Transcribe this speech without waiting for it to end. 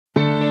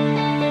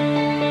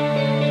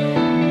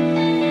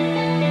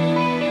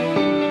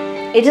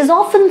It is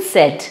often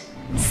said,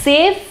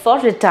 save for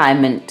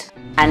retirement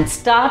and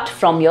start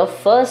from your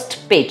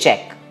first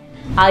paycheck.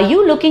 Are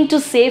you looking to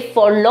save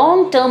for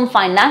long-term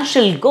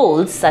financial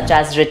goals such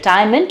as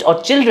retirement or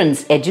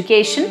children's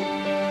education?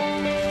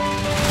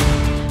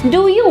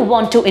 Do you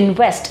want to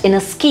invest in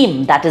a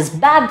scheme that is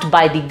backed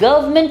by the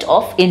Government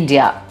of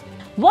India?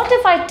 What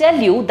if I tell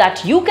you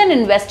that you can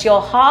invest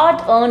your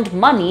hard-earned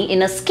money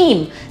in a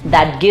scheme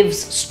that gives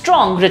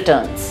strong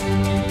returns?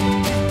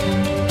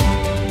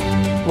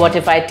 What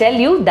if I tell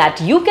you that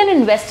you can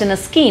invest in a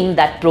scheme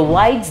that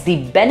provides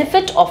the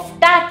benefit of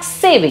tax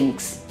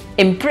savings?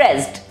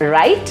 Impressed,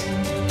 right?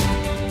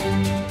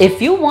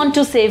 If you want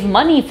to save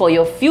money for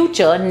your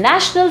future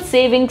National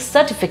Savings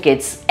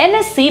Certificates,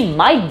 NSC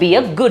might be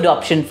a good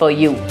option for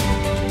you.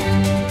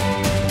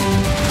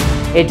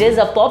 It is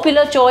a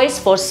popular choice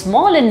for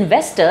small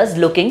investors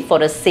looking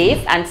for a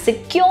safe and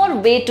secure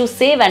way to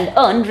save and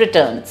earn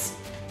returns.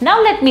 Now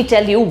let me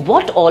tell you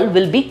what all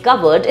will be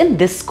covered in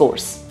this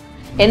course.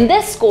 In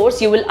this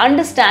course, you will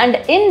understand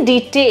in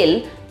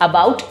detail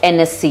about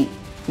NSC.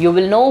 You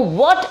will know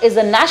what is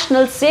a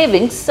National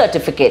Savings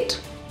Certificate.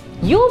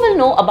 You will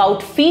know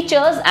about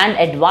features and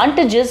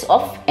advantages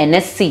of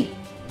NSC.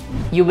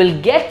 You will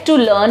get to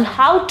learn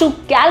how to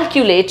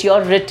calculate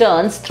your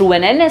returns through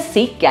an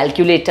NSC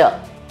calculator.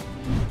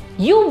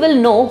 You will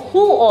know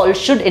who all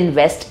should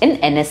invest in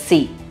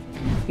NSC.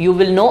 You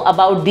will know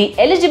about the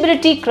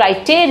eligibility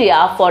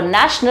criteria for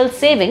National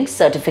Savings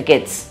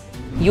Certificates.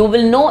 You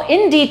will know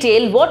in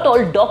detail what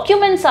all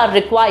documents are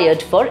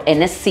required for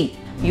NSC.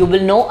 You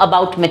will know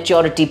about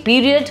maturity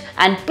period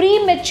and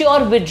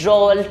premature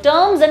withdrawal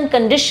terms and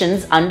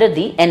conditions under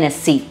the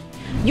NSC.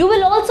 You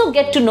will also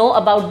get to know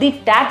about the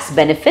tax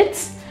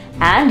benefits,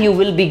 and you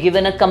will be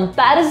given a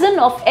comparison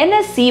of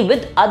NSC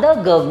with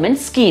other government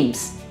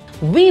schemes.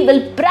 We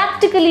will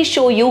practically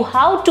show you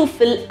how to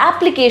fill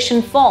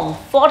application form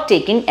for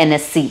taking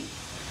NSC.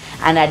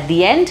 And at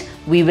the end,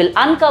 we will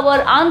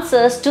uncover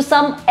answers to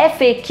some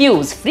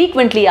FAQs,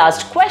 frequently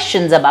asked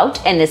questions about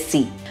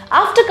NSC.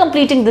 After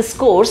completing this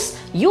course,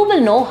 you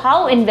will know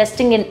how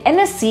investing in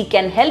NSC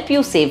can help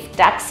you save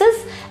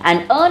taxes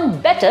and earn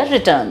better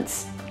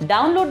returns.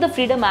 Download the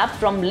Freedom app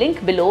from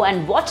link below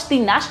and watch the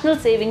National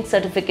Savings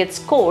Certificates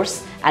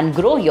course and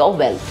grow your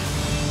wealth.